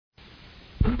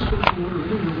or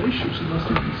any relationships, it must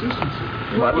be consistency.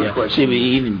 Well, see,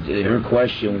 even her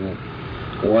question,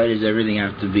 why does everything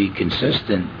have to be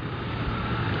consistent?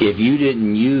 If you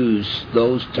didn't use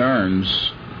those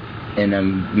terms in a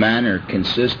manner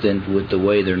consistent with the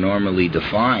way they're normally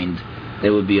defined, they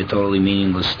would be a totally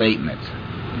meaningless statement.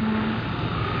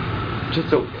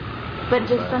 But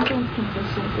does something's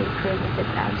consistency prove if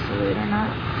it's absolute or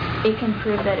not? It can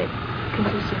prove that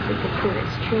consistency could prove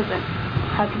it's true, but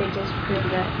how could it just prove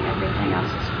that everything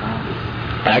else is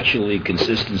false? Actually,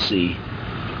 consistency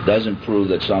doesn't prove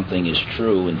that something is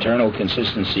true. Internal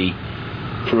consistency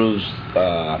proves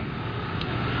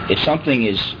if something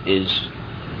is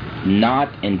not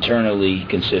internally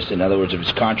consistent, in other words, if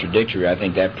it's contradictory, I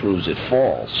think that proves it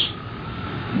false.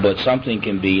 But something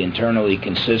can be internally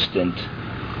consistent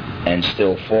and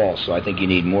still false. So I think you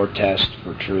need more tests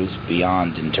for truth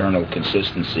beyond internal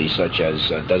consistency, such as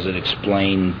does it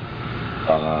explain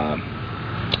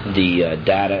the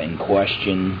data in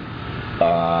question?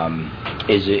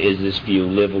 Is this view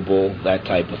livable? That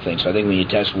type of thing. So I think when you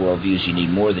test worldviews, you need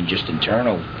more than just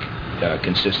internal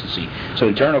consistency. So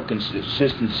internal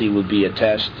consistency would be a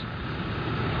test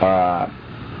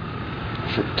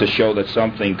to show that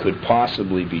something could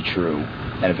possibly be true.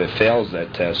 And if it fails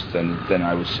that test, then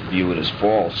I would view it as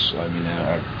false. I mean,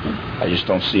 I just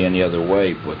don't see any other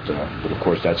way. But of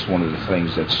course, that's one of the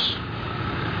things that's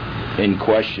in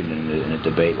question in a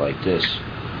debate like this.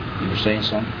 You were saying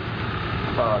something?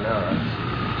 Oh, no.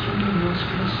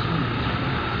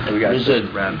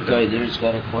 There's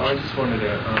got a question. I just wanted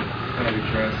to kind of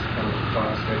address kind of a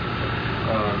classic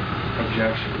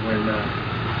objection when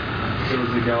there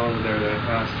was a gal over there that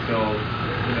asked Phil,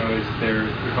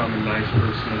 if I'm a nice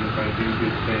person and if I do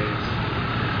good things,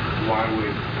 why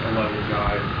would a loving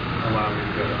God allow me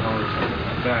to go to hell or something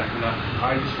like that? And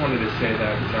I just wanted to say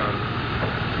that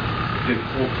the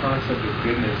whole concept of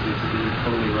goodness is a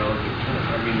totally relative term.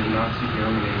 I mean, in Nazi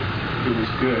Germany, it was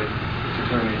good to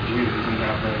turn in Jews and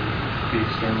have them be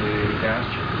exterminated gas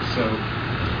chambers. So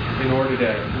in order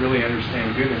to really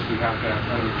understand goodness, we have to have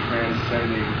kind of a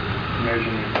transcending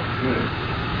measurement of good.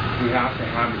 We have to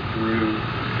have it through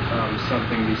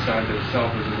something besides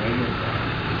itself as a measure of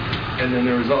that. And then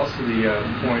there was also the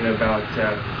point about,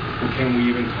 can we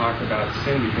even talk about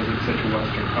sin because it's such a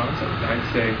Western concept? I'd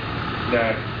say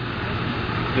that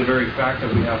the very fact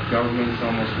that we have governments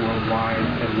almost worldwide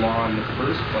and law in the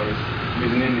first place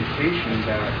is an indication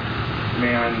that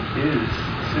man is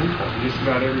sinful. Just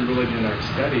about every religion I've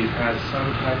studied has some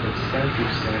type of sense of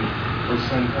sin or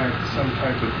some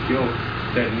type of guilt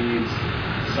that needs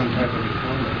some type of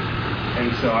atonement. And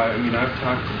so, I've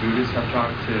talked to Buddhists, I've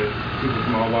talked to people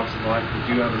from all walks of life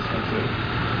who do have a sense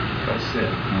of sin.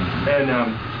 And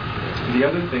the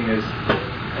other thing is,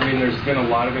 there's been a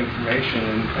lot of information,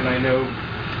 and I know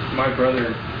my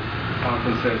brother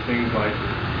often says things like,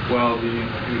 well,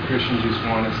 the Christians just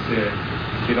want us to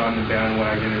get on the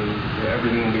bandwagon and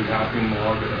everything will be happy and we'll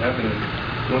all go to heaven. And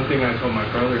one thing I told my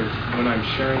brother is when I'm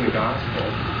sharing the gospel,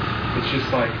 it's just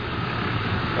like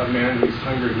a man who's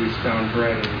hungry, who's found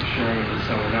bread and he's sharing it with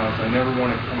someone else. I never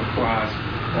want to come across,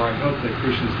 or I hope that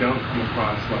Christians don't come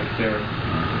across like they're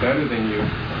better than you.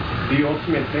 The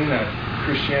ultimate thing that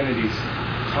Christianity's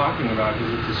talking about is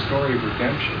it's a story of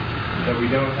redemption, that we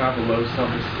don't have a low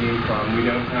self-esteem problem, we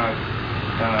don't have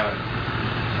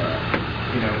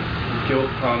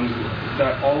guilt problems,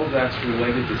 that all of that's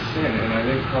related to sin. And I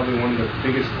think probably one of the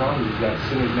biggest problems is that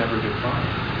sin is never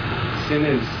defined. Sin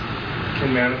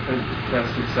can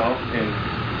manifest itself in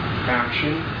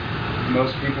action.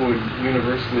 Most people would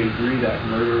universally agree that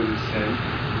murder is a sin.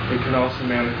 It can also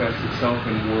manifest itself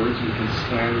in words. We can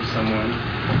slander someone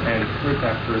and hurt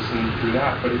that person through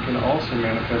that, but it can also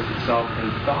manifest itself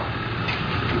in thought.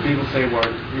 And people say, well,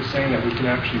 you're saying that we can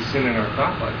actually sin in our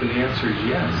thought life, and the answer is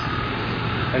yes.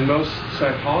 And most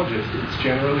psychologists, it's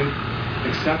generally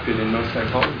accepted in most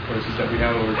psychology courses that we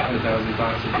have over 10,000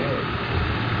 thoughts a day.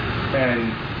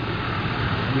 And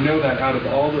you know that out of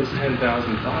all those 10,000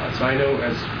 thoughts, I know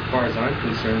as far as I'm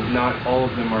concerned, not all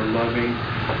of them are loving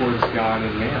towards God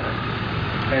and man.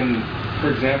 And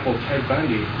for example, Ted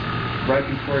Bundy, right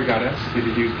before he got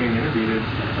executed, he was being interviewed,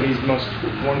 and he's one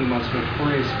of the most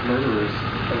notorious murderers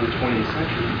of the 20th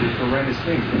century. He did horrendous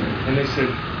things. And they said,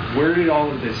 where did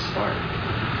all of this start?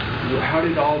 How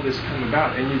did all of this come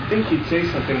about? And you'd think he'd say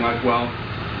something like, well,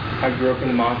 I grew up in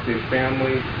a mafia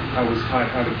family, I was taught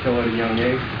how to kill at a young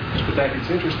age. But it's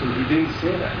interesting, he didn't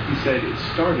say that. He said it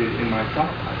started in my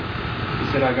thought life.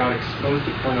 He said I got exposed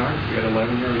to pornography at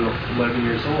 11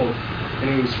 years old, and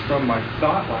it was from my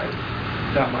thought life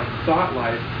that my thought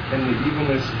life and the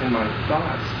evilness in my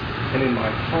thoughts and in my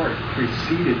heart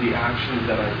preceded the actions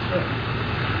that I took.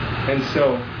 And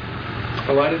so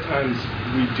a lot of times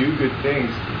we do good things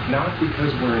not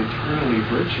because we're internally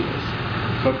virtuous,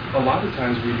 but a lot of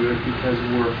times we do it because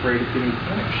we're afraid of getting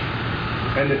punished.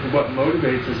 And what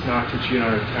motivates us not to cheat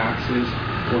on our taxes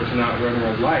or to not run a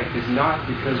red light is not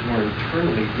because we're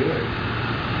internally good,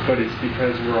 but it's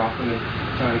because we're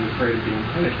oftentimes afraid of being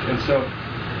punished. And so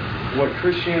what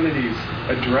Christianity's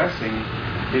addressing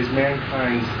is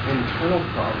mankind's internal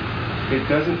problem. It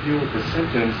doesn't deal with the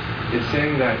symptoms. It's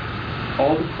saying that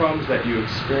all the problems that you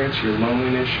experience, your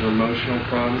loneliness, your emotional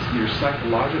problems, your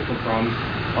psychological problems,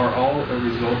 are all a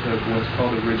result of what's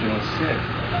called original sin.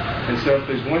 And so if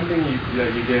there's one thing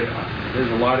that you get,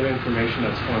 there's a lot of information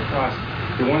that's come across.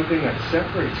 The one thing that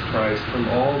separates Christ from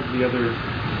all the other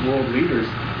world leaders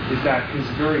is that his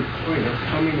very point of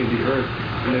coming to the earth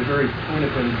and the very point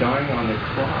of him dying on the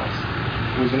cross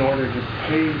was in order to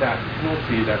pay that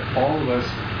penalty that all of us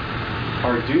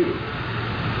are due.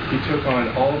 He took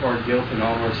on all of our guilt and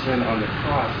all of our sin on the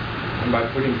cross, and by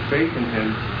putting faith in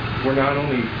him, we're not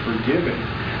only forgiven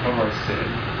of our sin,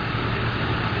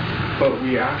 but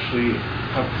we actually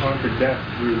have conquered death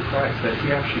through Christ, that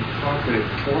he actually conquered it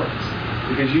for us.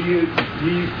 Because you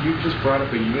just brought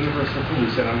up a universal thing.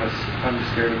 You said, I'm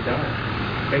scared of dying.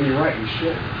 And you're right, you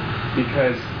should.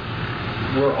 Because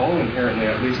we're all inherently,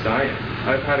 at least I am.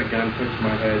 I've had a gun put to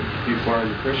my head before I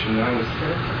was a Christian, and I was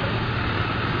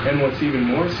terrified. And what's even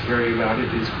more scary about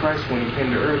it is Christ, when he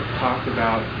came to earth, talked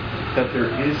about that there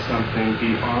is something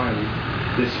beyond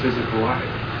this physical life,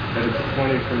 that it's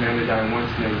appointed for man to die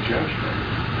once and then judgment.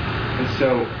 And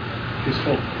so his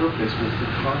whole purpose was to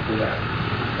conquer that.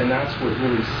 And that's what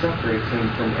really separates him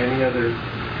from any other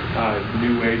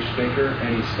New Age thinker,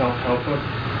 any self-help book.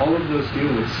 All of those deal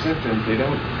with symptoms. They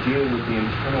don't deal with the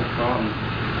internal problem,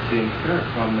 the inherent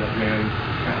problem that man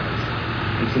has.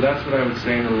 And so that's what I would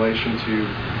say in relation to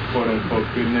quote-unquote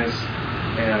goodness.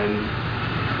 And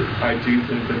I do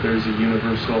think that there's a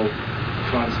universal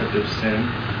concept of sin.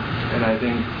 And I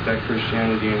think that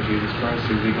Christianity and Jesus Christ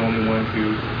is the only one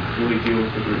who really deal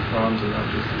with the root problems and not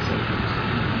just the symptoms.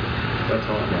 That's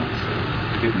all I want to say.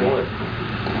 Good point.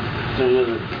 Is there any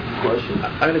other question?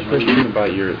 I had a question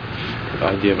about your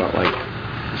idea about like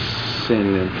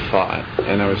sin and thought,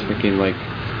 and I was thinking like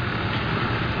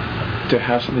to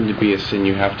have something to be a sin,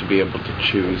 you have to be able to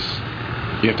choose.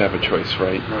 You have to have a choice,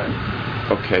 right?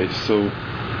 Right. Okay, so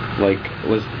like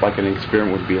an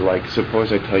experiment would be like,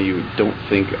 suppose I tell you don't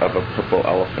think of a purple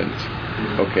elephant,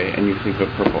 okay, and you think of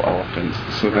purple elephants.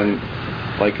 So then,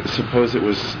 like, suppose it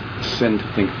was sin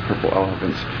to think of purple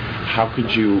elephants. How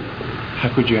could you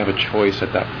have a choice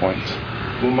at that point?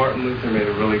 Well, Martin Luther made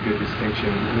a really good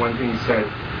distinction. One thing he said,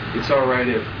 it's all right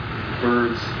if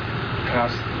birds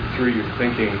pass through your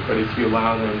thinking, but if you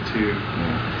allow them to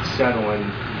settle and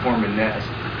form a nest,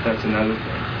 that's another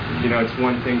thing. You know, it's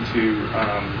one thing to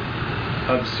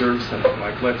observe something.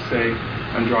 Like, let's say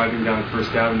I'm driving down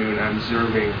First Avenue and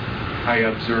I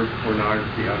observe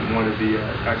pornography on one of the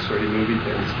X-rated movie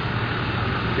things.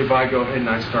 If I go ahead and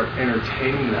I start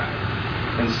entertaining that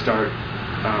and start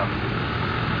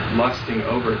lusting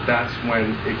over it, that's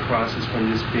when it crosses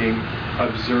from just being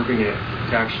observing it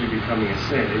to actually becoming a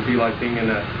sin. It'd be like being in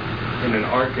an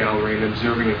art gallery and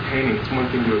observing a painting. It's one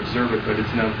thing to observe it, but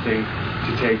it's another thing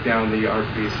to take down the art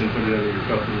piece and put it under your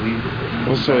coat and leave it.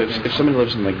 Well, so if somebody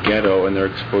lives in the ghetto and they're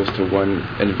exposed to one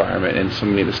environment, and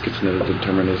somebody, this gets into the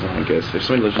determinism, I guess, if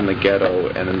somebody lives in the ghetto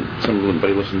and then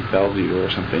somebody lives in Bellevue or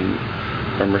something,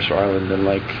 or Mercer Island, then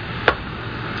like,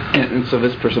 and so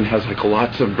this person has like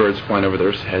lots of birds flying over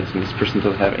their heads, and this person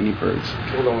doesn't have any birds.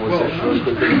 Hold on one Well, second. I was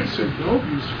going to say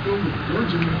Bellevue's filled with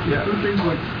birds, and if you do things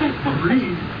like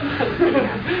breed.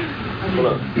 Hold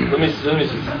on. Let me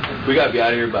we got to be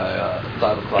out of here by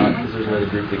 5 o'clock because there's another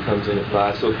group that comes in at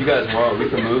 5. So if you guys want, we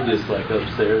can move this like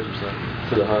upstairs or something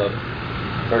to the hub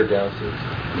or downstairs.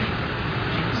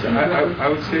 So I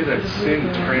would say that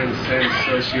sin transcends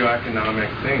socioeconomic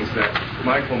things. That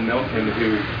Michael Milken,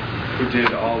 who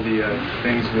did all the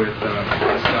things with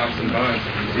stocks and bonds,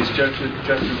 is just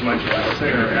as much a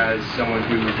sinner as someone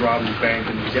who robbed a bank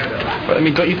in the ghetto. But I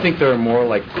mean, don't you think there are more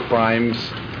like crimes?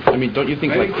 I mean, don't you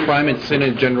think like crime and sin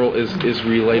in general is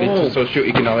related to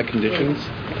socioeconomic conditions?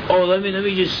 Oh, let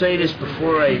me just say this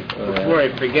before I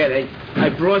forget. I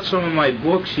brought some of my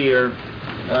books here.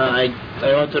 I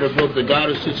authored a book, The God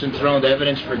Who Sits Enthroned,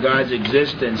 Evidence for God's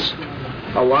Existence.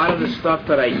 A lot of the stuff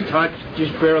that I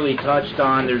just barely touched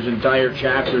on, there's entire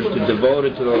chapters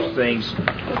devoted to those things,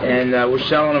 and we're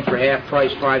selling them for half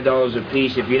price, $5 a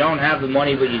piece. If you don't have the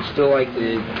money but you'd still like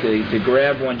to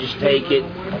grab one, just take it.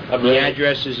 The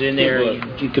address is in there.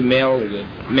 You can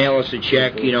mail us a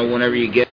check, whenever you get